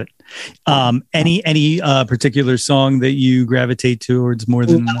 I love it. Any particular song that you gravitate towards more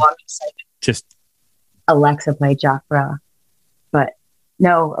than just Alexa play Jacques Brel, but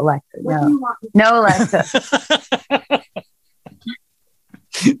no Alexa, no Alexa.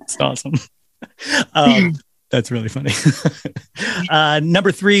 It's awesome. That's really funny.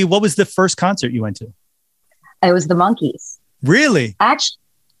 Number 3, what was the first concert you went to? It was the Monkees. Really? Actually,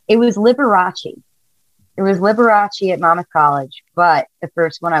 it was Liberace. It was Liberace at Monmouth College, but the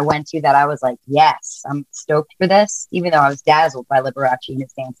first one I went to that I was like, yes, I'm stoked for this, even though I was dazzled by Liberace and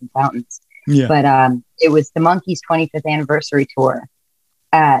his dancing fountains. Yeah. But it was the Monkees' 25th anniversary tour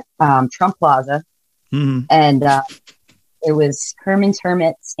at Trump Plaza. Mm-hmm. And it was Herman's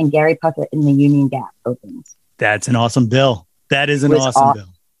Hermits and Gary Puckett in the Union Gap opens. That's an awesome bill. That is an awesome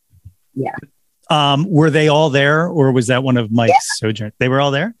bill. Yeah. Were they all there, or was that one of Mike's sojourn? They were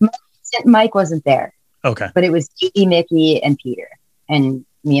all there? Mike wasn't there. Okay. But it was Dee, Mickey, and Peter. And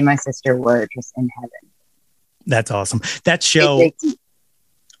me and my sister were just in heaven. That's awesome. That show,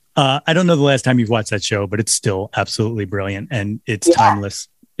 I don't know the last time you've watched that show, but it's still absolutely brilliant. And it's timeless.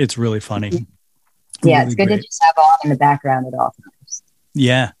 It's really funny. Yeah, really it's good great to just have on in the background at all times.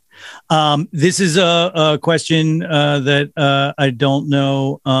 Yeah. This is a question that I don't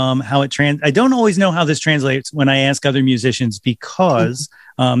know how it I don't always know how this translates when I ask other musicians because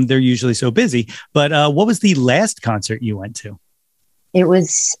they're usually so busy. But what was the last concert you went to? It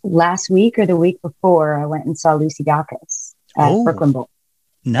was last week or the week before. I went and saw Lucy Dacus at Brooklyn Bowl.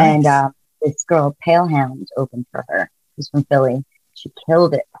 Nice. And this girl, Pale Hound, opened for her. She's from Philly. She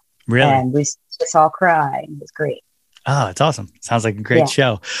killed it. Really? And we just all cried. It was great. Oh, it's awesome. Sounds like a great Yeah.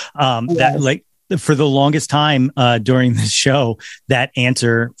 show. That Yes. like for the longest time during this show, that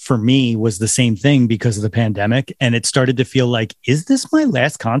answer for me was the same thing because of the pandemic. And it started to feel like, is this my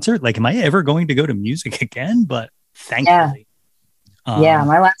last concert? Like, am I ever going to go to music again? But thankfully. Yeah,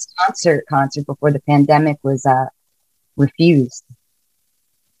 my last concert before the pandemic was Refused.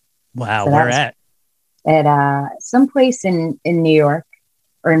 Wow, So where at? At some place in New York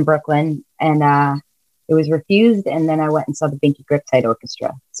or in Brooklyn. And it was Refused, and then I went and saw the Binky Griptide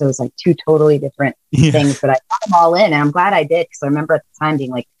Orchestra. So it was like two totally different things, but I got them all in, and I'm glad I did, because I remember at the time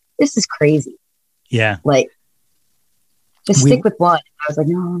being like, this is crazy. Yeah. Like, just stick with one. I was like,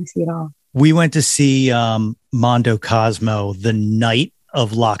 no, I want to see it all. We went to see Mondo Cosmo the night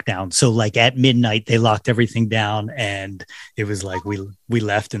of lockdown. So like at midnight, they locked everything down, and it was like we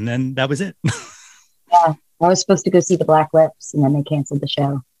left, and then that was it. Yeah, I was supposed to go see the Black Lips, and then they canceled the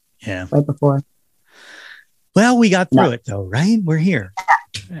show. Yeah, right before. Well, we got through it though, right? We're here.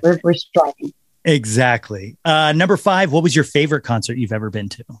 Yeah, we're striving. Exactly. Number 5. What was your favorite concert you've ever been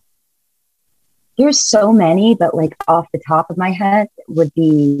to? There's so many, but like off the top of my head would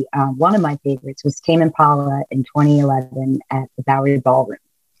be one of my favorites was Tame Impala in 2011 at the Bowery Ballroom.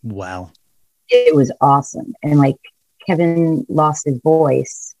 Wow. It was awesome. And like Kevin lost his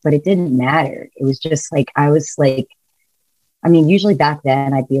voice, but it didn't matter. It was just like, I was like, I mean, usually back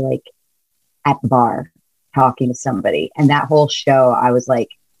then I'd be like at the bar talking to somebody. And that whole show, I was like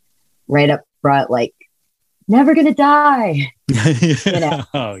right up front, like, never gonna die. You know?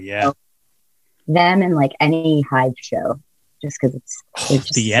 Oh, yeah. So, them and like any Hive show, just because it's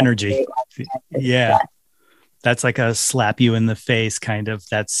just the energy. Yeah. That's like a slap you in the face kind of.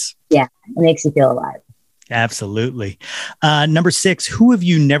 That's it makes you feel alive. Absolutely. Number 6, who have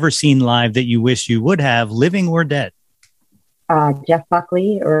you never seen live that you wish you would have, living or dead? Jeff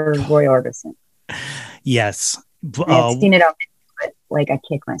Buckley or Roy Orbison. Yes. I've seen it up, but like I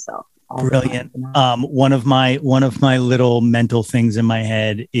kick myself. Brilliant. One of my little mental things in my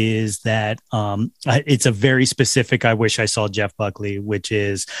head is that it's a very specific, I wish I saw Jeff Buckley, which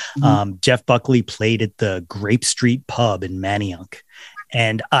is Jeff Buckley played at the Grape Street pub in Manayunk.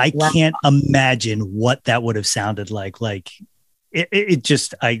 And I can't imagine what that would have sounded like. Like it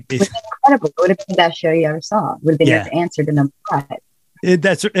was incredible. It would have been the best show you ever saw. It would have been your answer to number 5.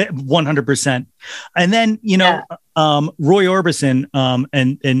 That's 100%. And then, Roy Orbison,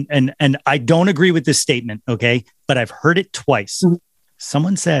 and I don't agree with this statement. Okay. But I've heard it twice. Mm-hmm.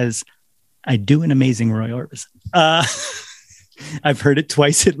 Someone says, I do an amazing Roy Orbison. I've heard it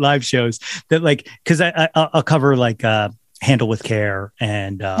twice at live shows that like, cause I'll cover like, Handle with Care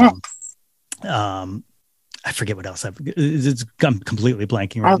and, I forget what else I'm completely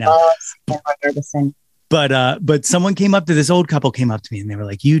blanking right now. I love Roy Orbison. But someone came up to this old couple came up to me and they were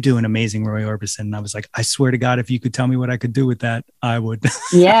like, you do an amazing Roy Orbison. And I was like, I swear to God, if you could tell me what I could do with that, I would.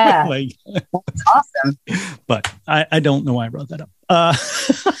 Yeah. Like, that's awesome. But I don't know why I brought that up.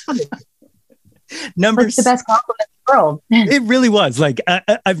 It's the best compliment in the world. It really was. Like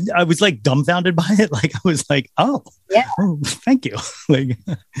I was like dumbfounded by it. Like I was like, oh thank you. Like,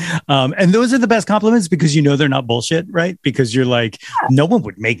 and those are the best compliments because they're not bullshit, right? Because you're like, no one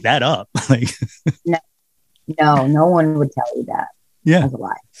would make that up. Like, no one would tell you that. Yeah, as a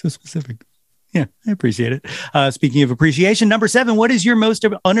lie. So specific. Yeah, I appreciate it. Speaking of appreciation, number 7, what is your most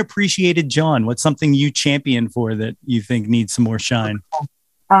unappreciated John? What's something you champion for that you think needs some more shine?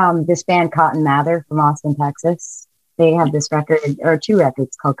 This band Cotton Mather from Austin, Texas. They have this record or 2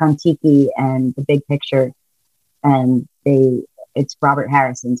 records called Kontiki and The Big Picture. And it's Robert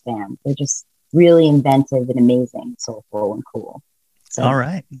Harrison's band. They're just really inventive and amazing, soulful and cool. So, all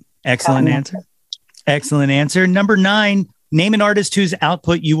right. Excellent answer. Excellent answer. Number 9, name an artist whose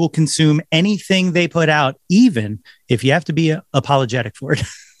output you will consume anything they put out, even if you have to be apologetic for it.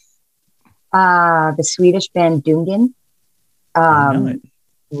 The Swedish band Dungen.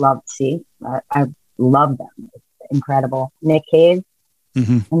 Love to see. I love them. It's incredible. Nick Cave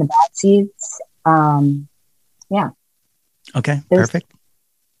and the Bad Seeds. Yeah. Okay.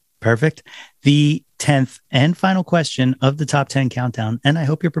 Perfect. The 10th and final question of the top 10 countdown. And I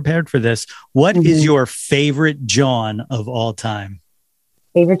hope you're prepared for this. What is your favorite John of all time?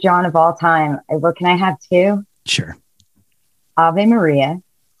 Favorite John of all time. Well, can I have 2? Sure. Ave Maria.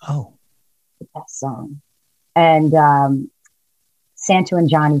 Oh. The best song. And Santo and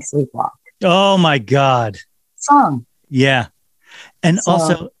Johnny Sleepwalk. Oh my God. Song. Yeah. And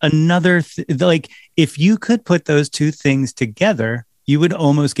also another, like if you could put those 2 things together, you would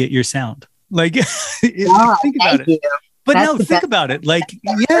almost get your sound. Like, think about it. But That's no, the think best about it. Like,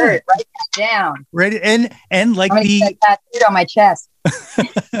 I've yeah, heard. Write that down. right. And like I'm going to the, get that tattooed on my chest.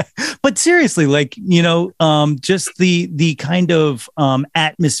 but seriously, like, just the kind of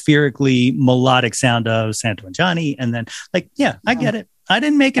atmospherically melodic sound of Santo and Johnny. And then like, yeah, I get it. I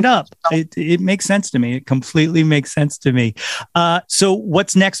didn't make it up. It makes sense to me. It completely makes sense to me. So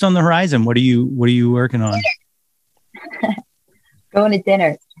what's next on the horizon? What are you working on? Going to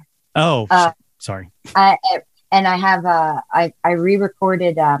dinner. Oh, sorry. I have I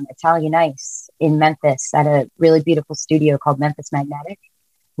re-recorded Italian Ice in Memphis at a really beautiful studio called Memphis Magnetic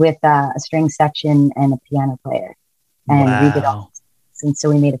with a string section and a piano player, and redid all. And so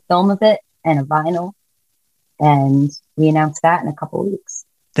we made a film of it and a vinyl, and we announced that in a couple of weeks.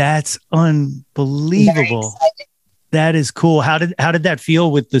 That's unbelievable. That is cool. How did that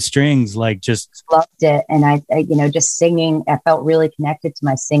feel with the strings? Like, just loved it, and I just singing. I felt really connected to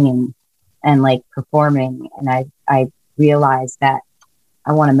my singing and like performing, and I realized that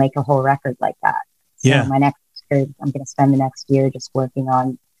I want to make a whole record like that. So my next record, I'm going to spend the next year just working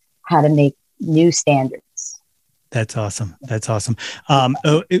on how to make new standards. That's awesome. That's awesome.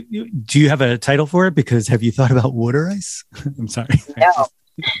 Do you have a title for it? Because have you thought about Water Ice? I'm sorry. No.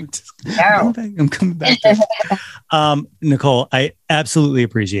 I'm coming back to it. Nicole, I absolutely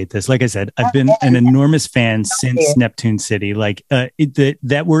appreciate this. Like I said, I've been an enormous fan since Neptune City. Like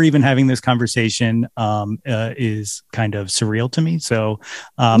that we're even having this conversation is kind of surreal to me. So,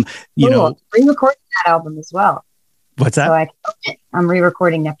 re-recording that album as well. What's that? So I'm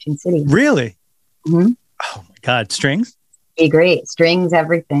re-recording Neptune City. Really? Mm-hmm. Oh my God. Strings? Be great. Strings,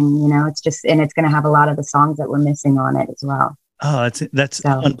 everything, it's just, and it's going to have a lot of the songs that we're missing on it as well. Oh, that's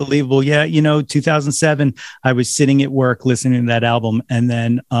unbelievable. Yeah. 2007, I was sitting at work listening to that album. And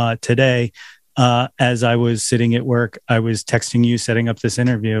then today, as I was sitting at work, I was texting you, setting up this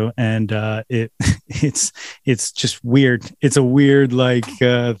interview. And it's just weird. It's a weird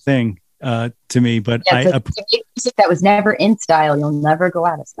thing to me. But music that was never in style. You'll never go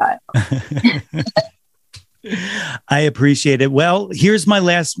out of style. I appreciate it. Well, here's my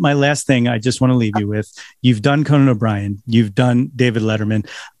last thing I just want to leave you with. You've done Conan O'Brien. You've done David Letterman.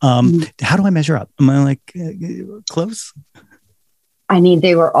 How do I measure up? Am I close? I mean,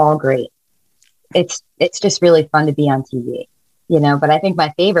 they were all great. It's just really fun to be on TV, but I think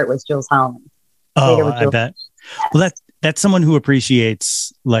my favorite was Jules Holland. I bet. Well, that's someone who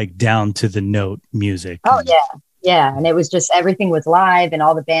appreciates down to the note music. Oh yeah. Yeah. And it was just, everything was live and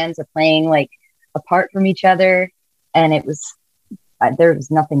all the bands are playing apart from each other, and it was there was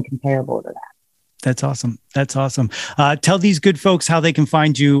nothing comparable to that. That's awesome. Tell these good folks how they can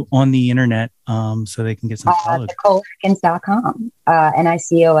find you on the internet, so they can get some followed. NicoleAtkins.com,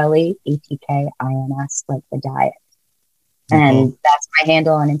 NicoleAtkins, like the diet. And that's my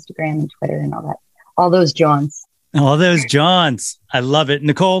handle on Instagram and Twitter and all that, all those Johns. I love it.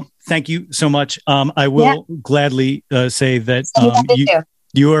 Nicole, thank you so much. I will gladly say that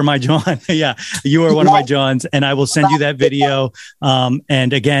you are my John. Yeah, you are one of my Johns, and I will send you that video.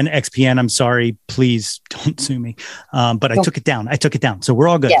 And again, XPN, I'm sorry. Please don't sue me. But I took it down. So we're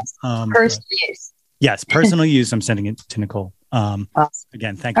all good. Yes, personal use. Yes, personal use. I'm sending it to Nicole. Awesome.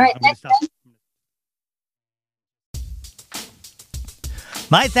 Again, thank you. All right,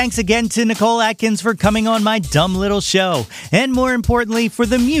 My thanks again to Nicole Atkins for coming on my dumb little show, and more importantly, for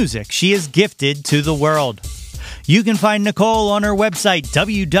the music she has gifted to the world. You can find Nicole on her website,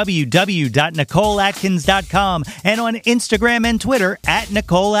 www.nicoleatkins.com, and on Instagram and Twitter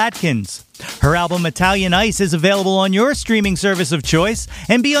 @Nicole Atkins. Her album Italian Ice is available on your streaming service of choice,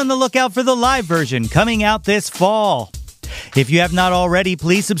 and be on the lookout for the live version coming out this fall. If you have not already,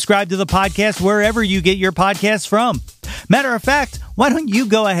 please subscribe to the podcast wherever you get your podcasts from. Matter of fact, why don't you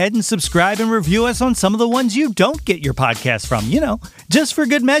go ahead and subscribe and review us on some of the ones you don't get your podcasts from, just for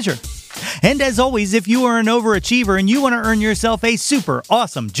good measure. And as always, if you are an overachiever and you want to earn yourself a super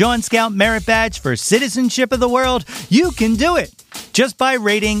awesome John Scout Merit Badge for Citizenship of the World, you can do it just by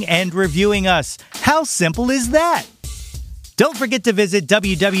rating and reviewing us. How simple is that? Don't forget to visit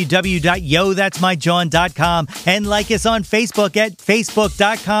www.yothat'smyjohn.com and like us on Facebook at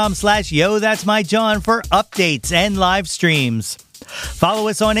facebook.com/yothat'smyjohn for updates and live streams. Follow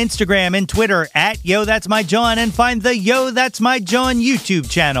us on Instagram and Twitter @YoThat'sMyJohn, and find the Yo That's My John YouTube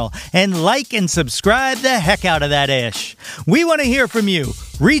channel and like and subscribe the heck out of that ish. We want to hear from you.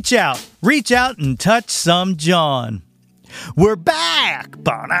 Reach out and touch some John. We're back.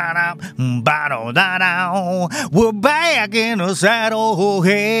 We're back in the saddle.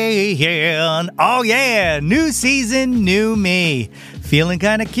 Hey, yeah. Oh, yeah. New season, new me. Feeling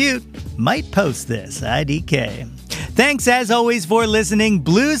kind of cute. Might post this. IDK. Thanks as always for listening,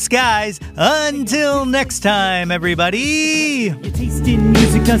 Blue Skies. Until next time, everybody. Your taste in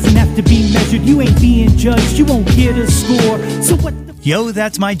music doesn't have to be measured. You ain't being judged, you won't get a score. So what the Yo,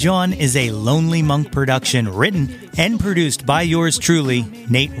 That's My John is a Lonely Monk production written and produced by yours truly,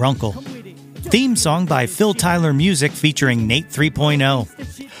 Nate Runkle. Theme song by Phil Tyler Music featuring Nate 3.0.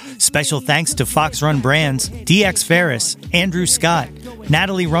 Special thanks to Fox Run Brands, DX Ferris, Andrew Scott,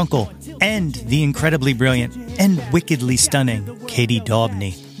 Natalie Runkle, and the incredibly brilliant and wickedly stunning Katie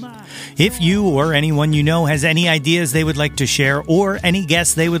Daubney. If you or anyone you know has any ideas they would like to share or any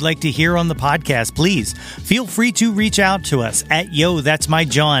guests they would like to hear on the podcast, please feel free to reach out to us at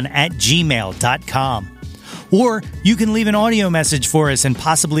yothat'smyjohn@gmail.com. Or you can leave an audio message for us and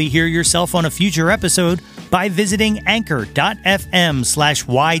possibly hear yourself on a future episode by visiting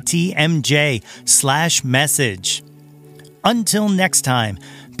anchor.fm/ytmj/message. Until next time,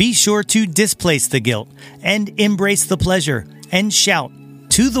 be sure to displace the guilt and embrace the pleasure and shout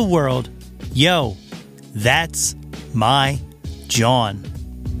to the world, yo, that's my John.